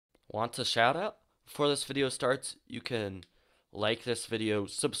Want a shout out? Before this video starts, you can like this video,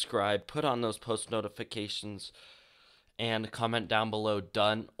 subscribe, put on those post notifications, and comment down below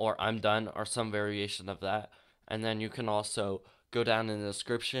done or I'm done or some variation of that. And then you can also go down in the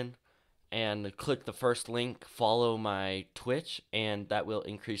description and click the first link, follow my Twitch, and that will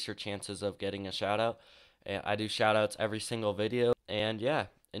increase your chances of getting a shout out. And I do shout outs every single video, and yeah,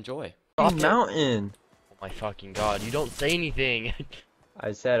 enjoy. Mountain. Oh my fucking god, you don't say anything!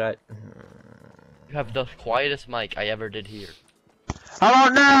 I said I. You have the quietest mic I ever did hear. How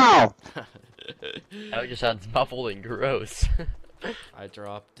about now? That just sounds muffled and gross. I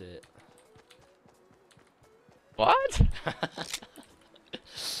dropped it. What?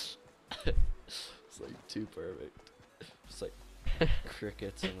 It's like too perfect. Just like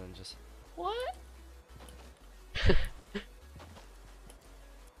crickets and then just what?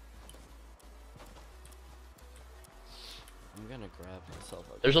 I'm gonna grab myself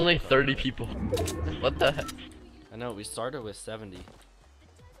a There's only 30 people. What the heck? I know, we started with 70.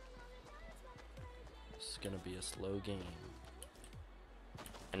 It's gonna be a slow game.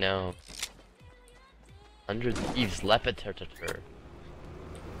 I know. 100 thieves lepetator.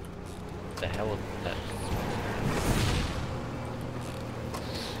 The hell is that?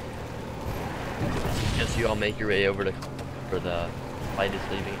 Guess you all make your way over to where the flight is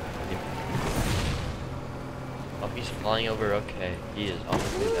leaving. Oh, he's flying over. Okay, he is on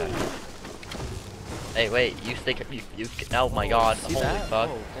his way back. Hey, wait, you stick. You. Oh my God! Holy that? fuck!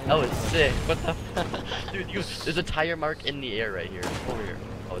 Oh, That was sick. What the? Dude, there's a tire mark in the air right here. Over here.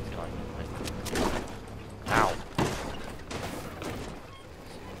 Oh, it's gone. Ow.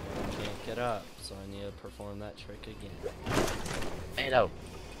 Can't get up, so I need to perform that trick again. Hey, no.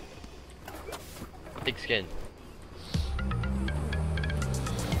 Big skin.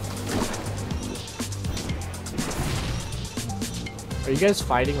 Are you guys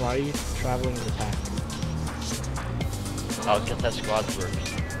fighting? Why are you traveling in the pack? Oh, it's 'cause that squads work.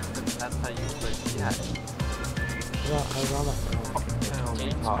 That's how you play. Yeah. How's all that?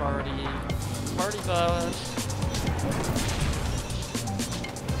 Dance party. Party bus.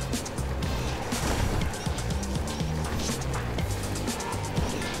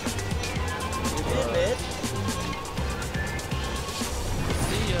 You did, bitch.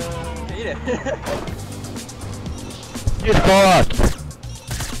 See ya. Beat it. Get fucked!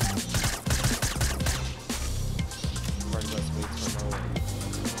 Party bus waits for no one.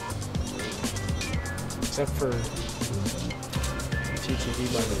 Except for TTV,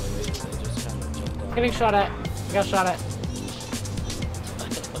 by the way. They just kind of jumped off. Getting shot at. I got shot at.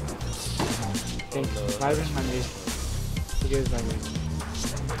 Okay, why is my knee? He gives my knee.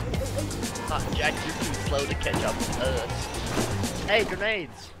 Jack, you're too slow to catch up with us. Hey,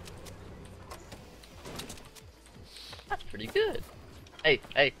 grenades! That's pretty good. Hey,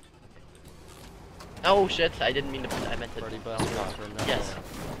 hey. Oh shit, I didn't mean to. I meant to. Party bus Oh, waits God. for no Yes.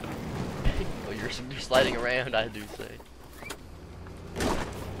 one. Oh, you're sliding around, I do say.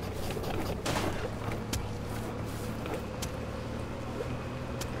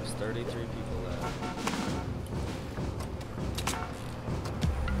 There's 33 people left.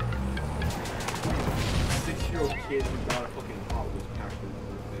 6-year-old kid who got a fucking Hot Wheels pack for his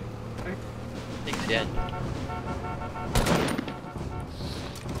birthday. Thanks again.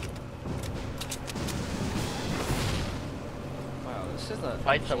 Wow, this is a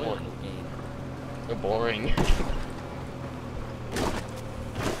Fight someone. enjoyable game. So boring.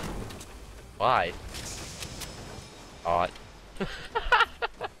 Why? Hot.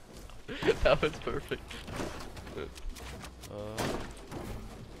 That was perfect.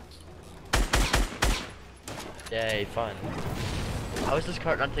 Yay, fun. How is this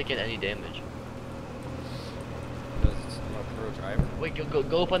cart not taking any damage? Because it's not a pro driver. Wait,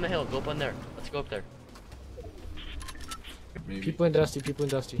 go up on the hill. Go up on there. Let's go up there. Maybe. People in Dusty, people in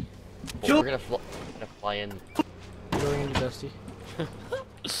Dusty. Oh, we're gonna fly in. Going into Dusty.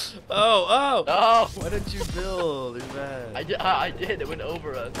 Oh, oh! Oh! Why didn't you build? You're bad. I did. It went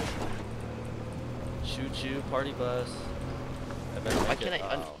over us. Choo choo, party bus. I better Why make can't it.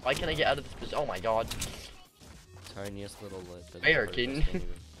 why can't I get out of this position? Oh my God. Tiniest little lip. and Where, party bus Keaton? can't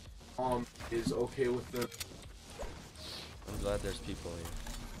even- Is okay with the. I'm glad there's people here.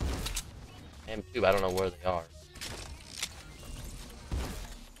 I am too. I don't know where they are.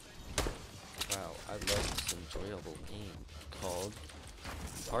 Wow, I love this enjoyable game called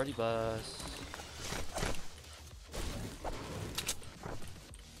Party Bus.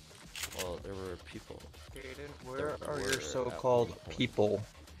 Well, there were people. Where are Where your so-called people?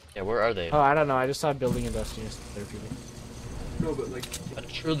 Yeah, where are they? Oh, I don't know. I just saw a building in Dusty. There are people. No, but like.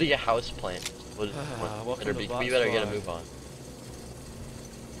 Truly a house plant. What is Welcome better to be? Bot We better get a Squad. move on.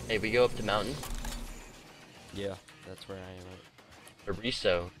 Hey, we go up the mountain. Yeah, that's where I am at.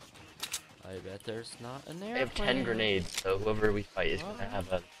 Ariso. I bet there's not an airplane. I have 10 grenades, so whoever we fight is gonna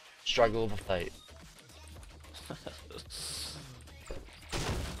have a struggle of a fight.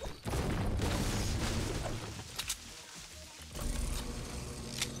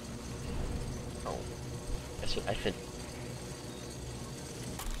 Oh, that's what I think.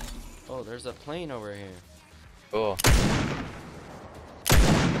 Oh, there's a plane over here. Cool.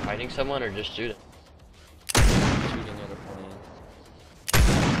 Fighting someone or just shooting? Shooting at a plane.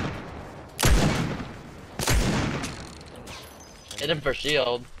 Hit him for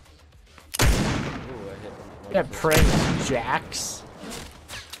shield. Ooh, I hit him. Yeah, pranked Jax.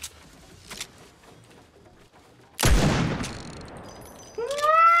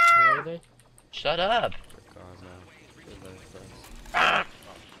 Where are they? Shut up. God, no. Good luck, friends. Ah!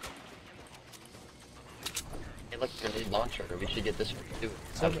 Hey, look, grenade launcher. We should get this one too.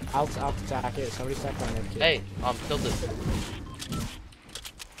 I'll attack it. Somebody attack my med kit. Hey, killed it.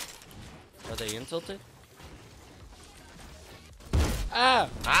 Are they insulted? Ah!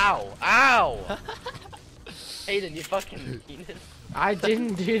 Ow! Ow! Hayden, you fucking penis. I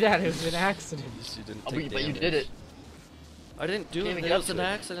didn't do that. It was an accident. You didn't Oh, take but you damage. did it. I didn't do Can't it. even It get was up an to it.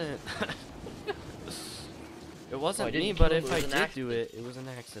 accident. It Oh, I wasn't didn't me, kill but him, if it I was an did do it, it was an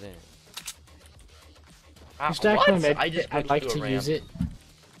accident. Ah, You stack what? my med I kit. just I'd like moved to a use ramp. it.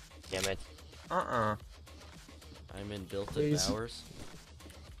 Damn it. I'm in built-in Please. bowers.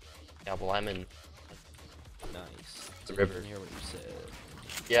 Yeah, well, I'm in. Nice. The Didn't river. even hear what you said.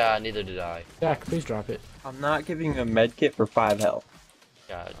 Yeah, neither did I. Jack, please drop it. I'm not giving you a med kit for 5 health.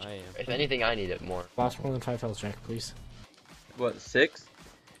 Yeah, I am. if anything, I need it more. Lost more than 5 health, Jack, please. What, 6?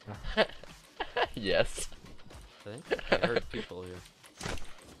 Yes. I think I heard people here.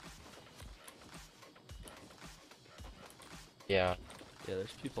 Yeah. Yeah,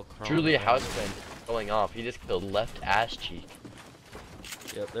 there's people crawling. Truly a around. house band going off. He just killed left ass cheek.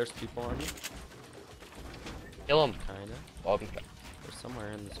 Yep, there's people on me. Kill him. Kinda. Oh, They're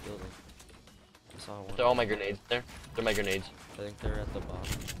somewhere in this building. I saw one. they're all my grenades there. They're my grenades. I think they're at the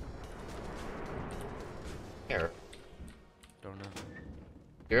bottom. Here. Don't know.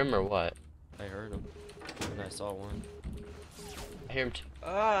 Hear him or what? I heard them. And I saw one. I hear him too.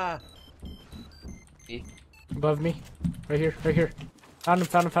 Ah! Above me. Right here, right here. Found him,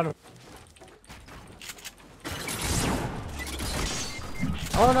 found him, found him.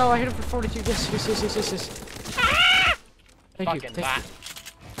 Oh no, I hit him for 42. Yes, yes, yes, yes, yes, yes. Thank you, Fucking thank bat. you.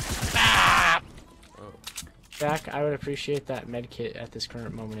 Ah! Oh. Jack, I would appreciate that med kit at this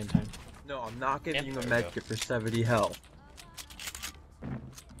current moment in time. No, I'm not giving you There a we med go. kit for 70 health.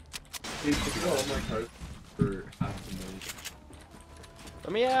 Dude, if you got all my cards for half the money.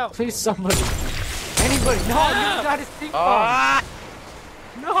 Let me out! Please, somebody. Anybody. No, you got his stink bomb. Ah!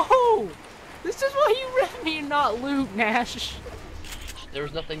 No! This is why you let me not loot, Nash. There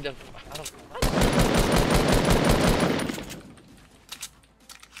was nothing to. I don't.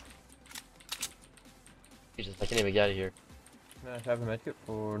 Jesus, I can't even get out of here. No, I have a med kit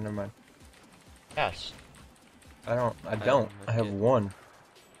for. Never mind. Yes. I don't. I have don't. a I have med kit. one.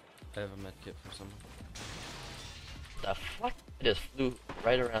 I have a med kit for someone. The fuck? I just flew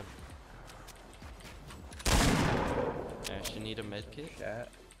right around. Ash, you need a med kit? Chat.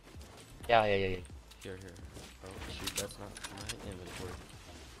 Yeah. Here, here. Oh, shoot, that's not my inventory.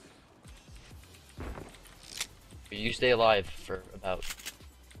 You stay alive for about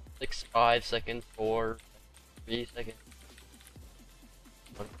 5 seconds, 4, 3 seconds,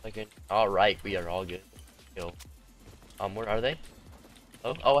 1 second. All right, we are all good. Go. Where are they?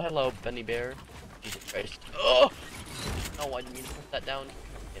 Oh, hello, Benny Bear. Jesus Christ. Oh! No, I didn't mean to put that down.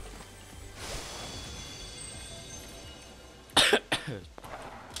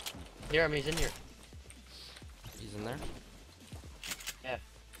 Here, he's in here. He's in there? Yeah.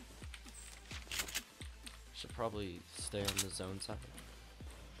 Should probably stay on the zone side.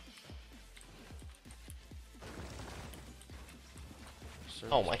 Sure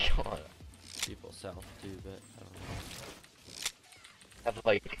Oh my there's god. people south too, but I don't know. Have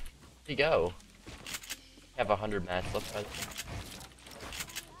like, where'd he go? Have 100 mats left.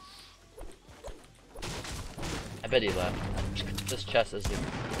 I bet he left. This chest is.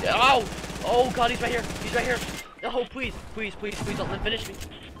 Yeah, oh! Oh god, he's right here! He's right here! No, please, please, please, please don't let him finish me!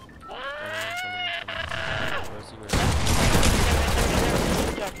 Where's he? Where's he?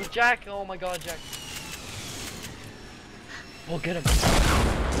 Jack, with Jack! Oh my god, Jack! Oh, get him!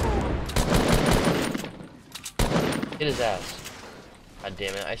 Hit his ass. God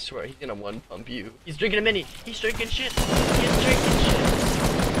damn it, I swear he's gonna one pump you. He's drinking a mini! He's drinking shit! He's drinking shit!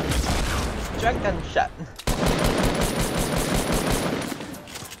 Jack and shot.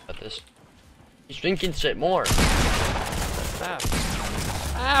 this. He's drinking shit more. Ow.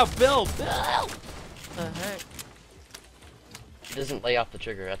 Ow, Bill! Bill! What the heck? He doesn't lay off the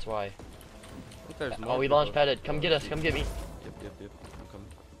trigger, that's why. I think there's more Oh, we people. launch padded. Come get us, come get me. Yep. I'm coming.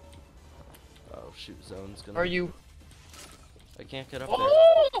 Oh, shoot, zone's gonna. Where are you? I can't get up there.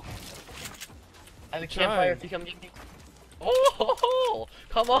 Oh! I have a Trying. campfire if you come get me. Oh!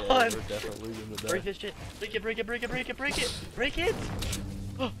 Come on! Yeah, we're definitely gonna die. Break this shit. Break it, break it, break it, break it, break it! Break it!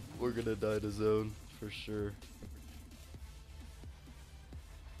 We're gonna die to zone, for sure.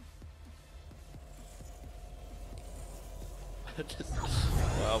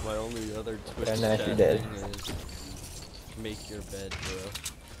 Wow, my only other Twitch Yeah, chat nice, you're dead. thing is make your bed, bro.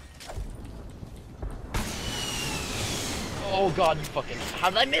 Oh god, you fucking. How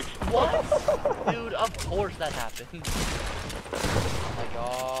did I miss? What? Dude, of course that happened. Oh my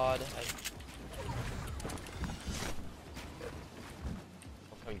god.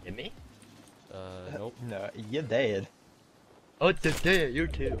 Come get me? Nope. No, you're dead. Oh, it's there, you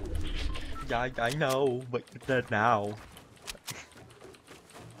too. Yeah, I know, but you're dead now.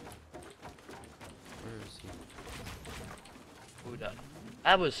 Where is he? Who died?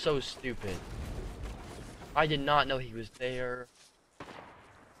 That was so stupid. I did not know he was there.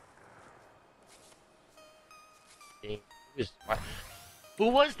 Dang, who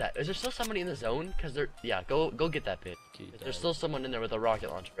was that? Is there still somebody in the zone? Cause there, yeah, go get that bitch. He There's died. still someone in there with a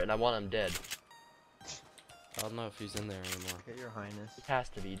rocket launcher, and I want him dead. I don't know if he's in there anymore. Okay, your highness. He has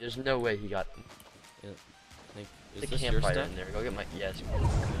to be. There's no way he got I think, is the this your campfire stuff? in there. Go get my yes.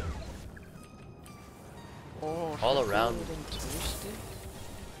 Oh, All around.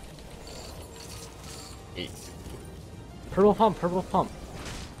 Purple pump, purple pump.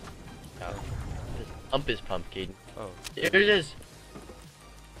 Yeah. Pump is pump, Caden. Oh, Here it is.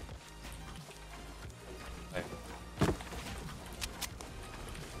 Okay.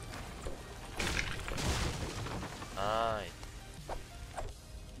 Nice.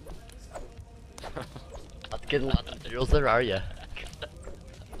 Not getting lots of materials there, are ya?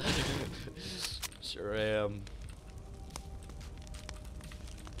 sure am.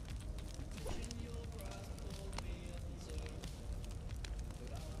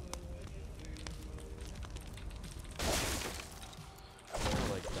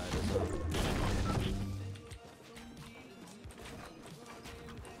 I like that as a-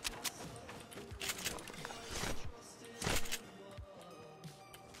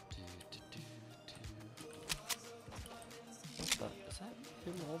 What's that? Is that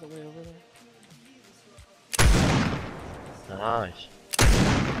him all the way over there? Nice.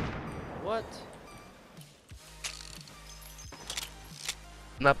 What?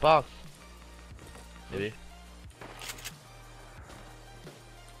 In that box. Maybe.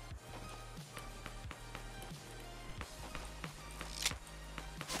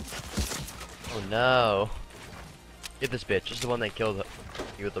 Oh no. Get this bitch. This is the one that killed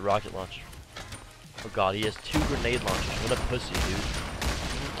you with the rocket launcher. Oh god, he has 2 grenade launchers. What a pussy, dude.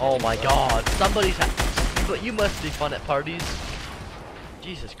 Oh my god. Somebody's but you must be fun at parties.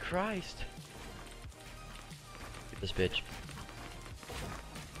 Jesus Christ. Get this bitch.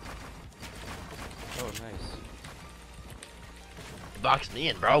 Oh, nice. You boxed me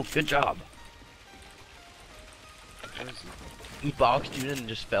in, bro. Good job. Where is he? He boxed you in and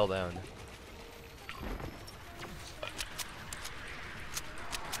just fell down.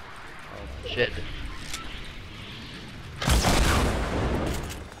 Oh, shit.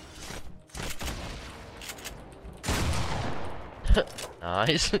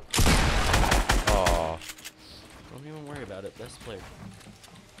 Nice. Oh. Don't even worry about it. Best player.